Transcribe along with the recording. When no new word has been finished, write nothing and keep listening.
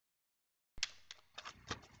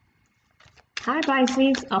Hi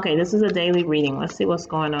Pisces. Okay, this is a daily reading. Let's see what's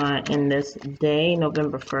going on in this day,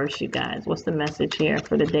 November 1st, you guys. What's the message here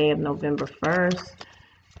for the day of November 1st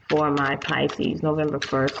for my Pisces? November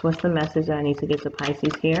 1st. What's the message that I need to get to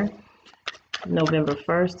Pisces here? November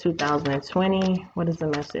 1st, 2020. What is the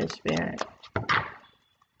message, Spirit?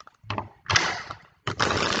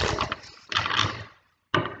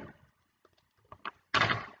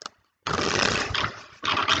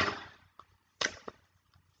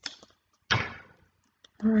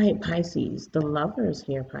 All right, Pisces. The Lovers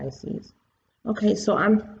here, Pisces. Okay, so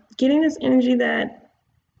I'm getting this energy that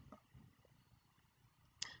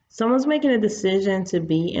someone's making a decision to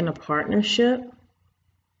be in a partnership.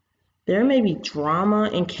 There may be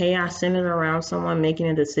drama and chaos centered around someone making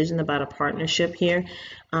a decision about a partnership here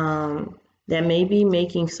that may be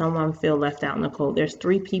making someone feel left out in the cold. There's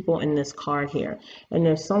three people in this card here, and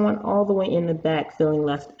there's someone all the way in the back feeling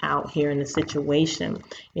left out here in the situation.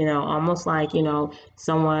 You know, almost like, you know,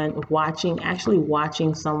 someone actually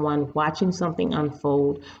watching something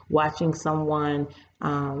unfold, watching someone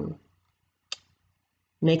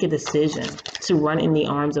make a decision to run in the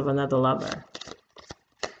arms of another lover.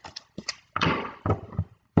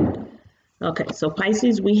 Okay, so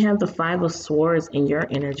Pisces, we have the Five of Swords in your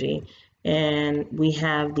energy, and we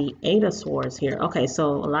have the Eight of Swords here. Okay, so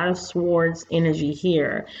a lot of swords energy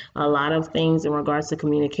here, a lot of things in regards to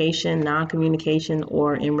communication, non-communication,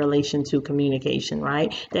 or in relation to communication,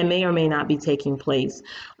 right? That may or may not be taking place.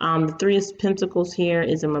 The Three of Pentacles here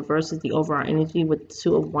is in reverse, is the overall energy with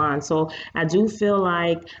Two of Wands. So I do feel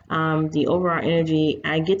like the overall energy,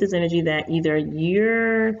 I get this energy that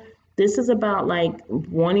either this is about like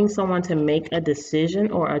wanting someone to make a decision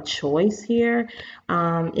or a choice here.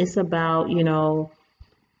 It's about, you know,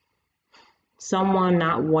 someone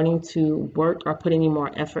not wanting to work or put any more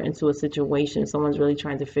effort into a situation. Someone's really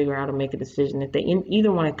trying to figure out or make a decision if they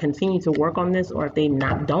either want to continue to work on this or if they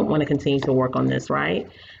don't want to continue to work on this, right?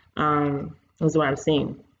 That's what I'm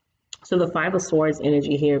seeing. So the Five of Swords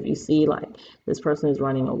energy here, if you see like this person is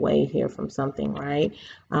running away here from something, right?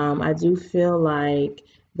 I do feel like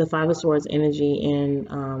the Five of Swords energy in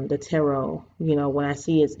the tarot, you know, when I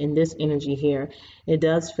see it's in this energy here, it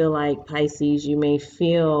does feel like, Pisces, you may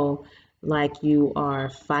feel like you are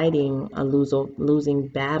fighting a losing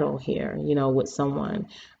battle here, you know, with someone.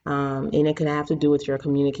 And it could have to do with your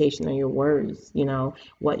communication or your words, you know,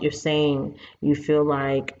 what you're saying. You feel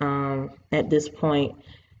like at this point,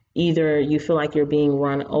 either you feel like you're being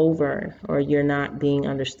run over or you're not being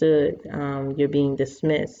understood, you're being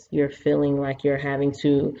dismissed, you're feeling like you're having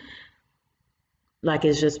to, like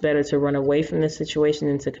it's just better to run away from this situation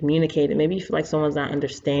and to communicate it. Maybe you feel like someone's not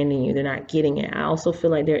understanding you, they're not getting it. I also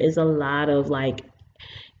feel like there is a lot of like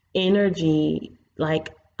energy, like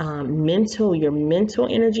your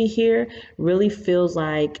mental energy here really feels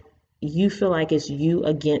like you feel like it's you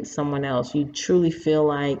against someone else. You truly feel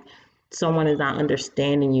like someone is not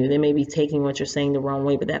understanding you. They may be taking what you're saying the wrong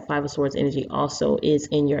way, but that Five of Swords energy also is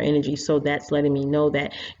in your energy. So that's letting me know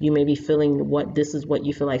that you may be feeling this is what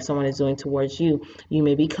you feel like someone is doing towards you. You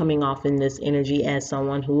may be coming off in this energy as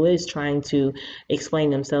someone who is trying to explain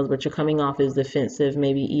themselves, but you're coming off as defensive,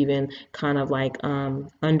 maybe even kind of like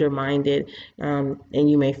undermined, and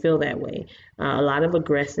you may feel that way. A lot of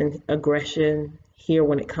aggression here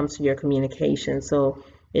when it comes to your communication. So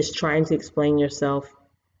it's trying to explain yourself.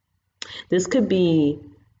 This could be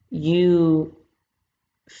you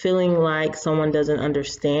feeling like someone doesn't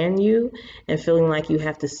understand you and feeling like you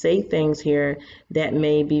have to say things here that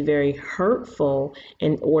may be very hurtful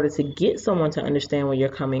in order to get someone to understand where you're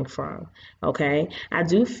coming from. Okay, I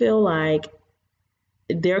do feel like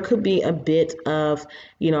there could be a bit of,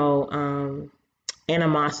 you know,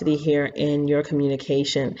 animosity here in your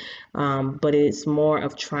communication, but it's more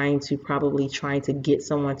of trying to get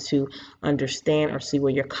someone to understand or see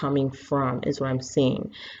where you're coming from is what I'm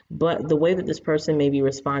seeing. But the way that this person may be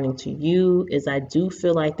responding to you is, I do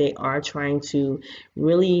feel like they are trying to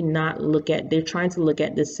really they're trying to look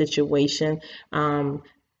at this situation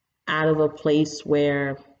out of a place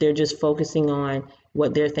where they're just focusing on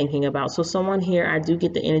what they're thinking about. So someone here, I do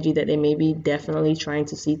get the energy that they may be definitely trying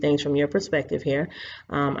to see things from your perspective here.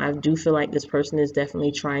 I do feel like this person is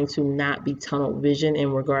definitely trying to not be tunnel vision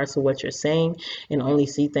in regards to what you're saying and only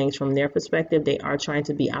see things from their perspective. They are trying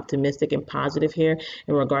to be optimistic and positive here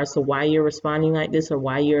in regards to why you're responding like this or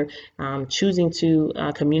why you're choosing to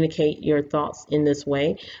communicate your thoughts in this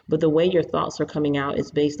way. But the way your thoughts are coming out is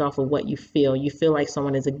based off of what you feel. You feel like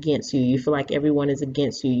someone is against you. You feel like everyone is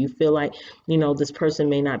against you. You feel like, you know, this person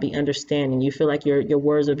may not be understanding. You feel like your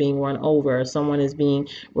words are being run over, or someone is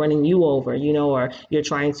running you over, you know, or you're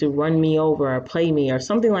trying to run me over or play me or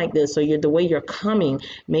something like this. So the way you're coming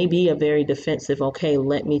may be a very defensive, okay,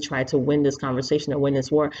 let me try to win this conversation or win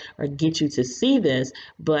this war or get you to see this,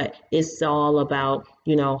 but it's all about,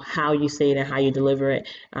 you know, how you say it and how you deliver it.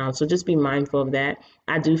 So just be mindful of that.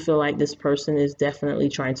 I do feel like this person is definitely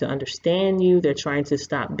trying to understand you. They're trying to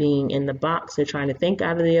stop being in the box. They're trying to think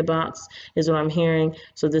out of their box, is what I'm hearing.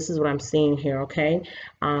 So this is what I'm seeing here, okay?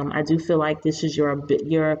 I do feel like this is your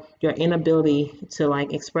inability to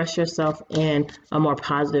like express yourself in a more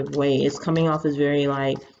positive way. It's coming off as very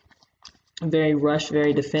rushed,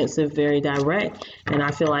 very defensive, very direct. And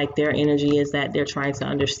I feel like their energy is that they're trying to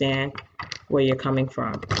understand where you're coming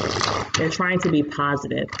from. They're trying to be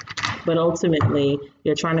positive, but ultimately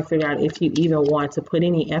you're trying to figure out if you even want to put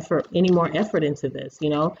any more effort into this. You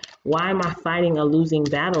know, why am I fighting a losing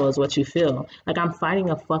battle is what you feel like. I'm fighting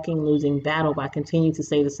a fucking losing battle by continuing to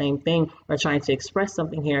say the same thing or trying to express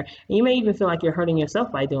something here. And you may even feel like you're hurting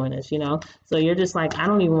yourself by doing this, you know? So you're just like, I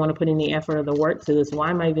don't even want to put any effort or the work to this. Why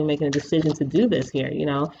am I even making a decision to do this here? You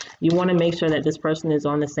know, you want to make sure that this person is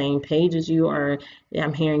on the same page as you, or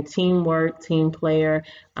I'm hearing teamwork, team player.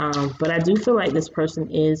 But I do feel like this person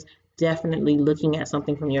is definitely looking at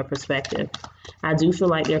something from your perspective. I do feel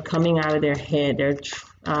like they're coming out of their head.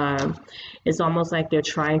 It's almost like they're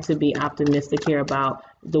trying to be optimistic here about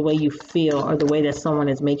the way you feel or the way that someone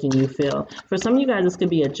is making you feel. For some of you guys, this could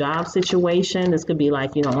be a job situation. This could be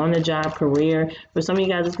like, you know, on the job, career. For some of you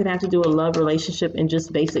guys, this could have to do with love, relationship, and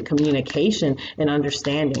just basic communication and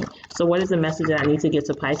understanding. So what is the message that I need to get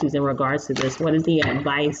to Pisces in regards to this? What is the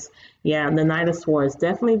advice? Yeah, the Knight of Swords,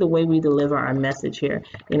 definitely the way we deliver our message here,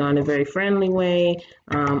 you know, in a very friendly way,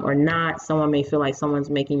 or not. Someone may feel like someone's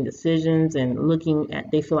making decisions and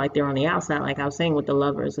they feel like they're on the outside, like I was saying with the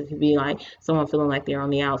Lovers. It could be like someone feeling like they're on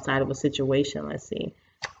the outside of a situation. Let's see.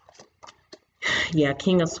 Yeah,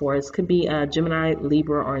 King of Swords could be a Gemini,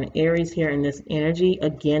 Libra, or an Aries here in this energy.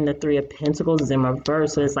 Again, the Three of Pentacles is in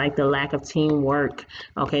reverse. So it's like the lack of teamwork,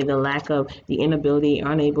 okay? The lack of the inability,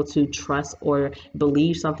 unable to trust or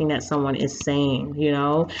believe something that someone is saying, you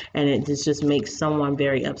know? And it just makes someone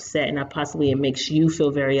very upset. And possibly it makes you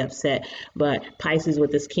feel very upset. But Pisces,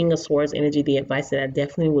 with this King of Swords energy, the advice that I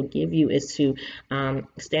definitely would give you is to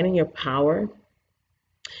stand in your power.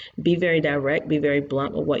 Be very direct, be very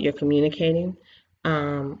blunt with what you're communicating.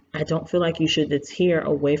 I don't feel like you should deter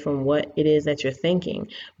away from what it is that you're thinking,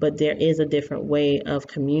 but there is a different way of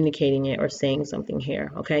communicating it or saying something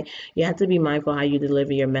here, okay? You have to be mindful how you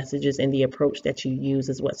deliver your messages, and the approach that you use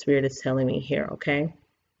is what Spirit is telling me here, okay?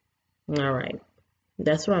 All right.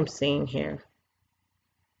 That's what I'm seeing here.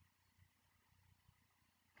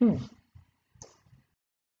 All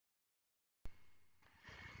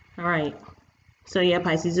right. So yeah,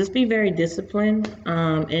 Pisces, just be very disciplined,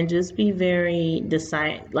 and just be very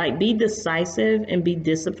be decisive and be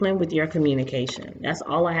disciplined with your communication. That's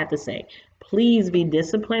all I have to say. Please be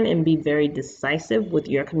disciplined and be very decisive with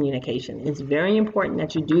your communication. It's very important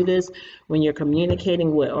that you do this when you're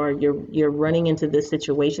communicating with, or you're running into this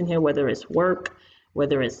situation here, whether it's work,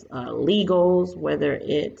 whether it's legals, whether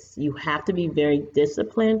it's, you have to be very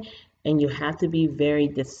disciplined and you have to be very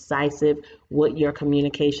decisive with your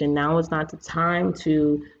communication. Now is not the time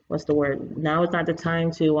to, Now is not the time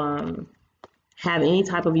to have any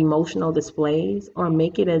type of emotional displays or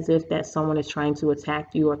make it as if that someone is trying to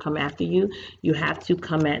attack you or come after you. You have to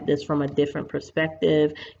come at this from a different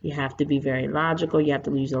perspective. You have to be very logical. You have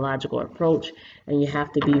to use a logical approach, and you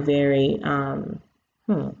have to be very, I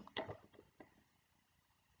don't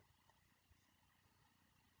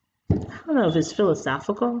know if it's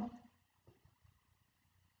philosophical.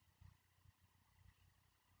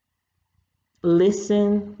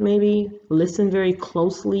 Maybe listen very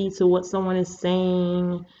closely to what someone is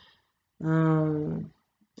saying,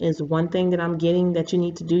 is one thing that I'm getting that you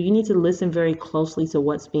need to do. You need to listen very closely to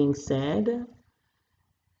what's being said.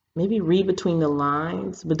 Maybe read between the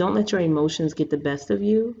lines, but don't let your emotions get the best of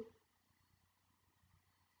you.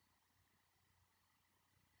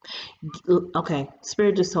 Okay,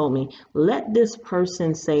 Spirit just told me, let this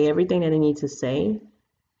person say everything that they need to say,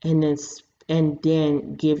 and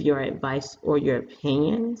then give your advice or your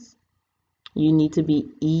opinions. You need to be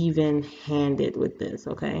even-handed with this,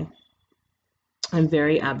 okay? And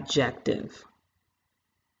very objective.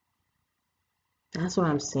 That's what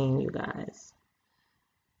I'm seeing, you guys.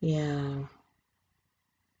 Yeah.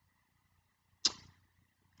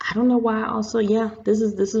 I don't know why also, yeah, this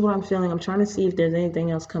is what I'm feeling. I'm trying to see if there's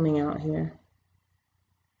anything else coming out here.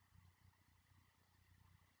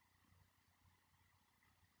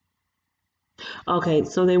 Okay,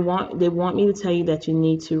 so they want me to tell you that you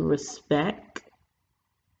need to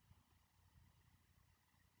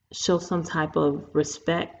show some type of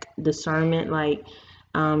respect, discernment, like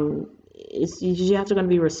you have to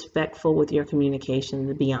be respectful with your communication.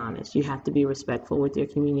 To be honest, you have to be respectful with your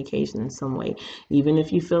communication in some way, even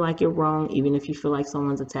if you feel like you're wrong, even if you feel like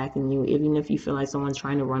someone's attacking you, even if you feel like someone's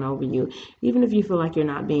trying to run over you, even if you feel like you're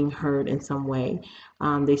not being heard in some way.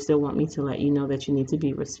 They still want me to let you know that you need to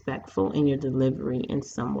be respectful in your delivery in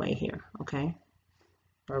some way here, okay?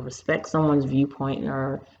 Or respect someone's viewpoint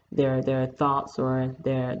or their thoughts or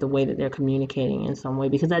the way that they're communicating in some way,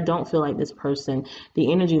 because I don't feel like this person,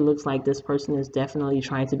 the energy looks like this person is definitely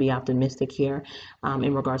trying to be optimistic here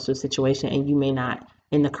in regards to a situation, and you may not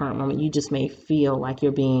in the current moment, you just may feel like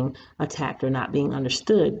you're being attacked or not being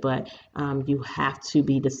understood, but you have to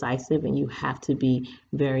be decisive and you have to be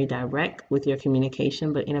very direct with your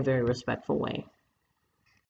communication, but in a very respectful way.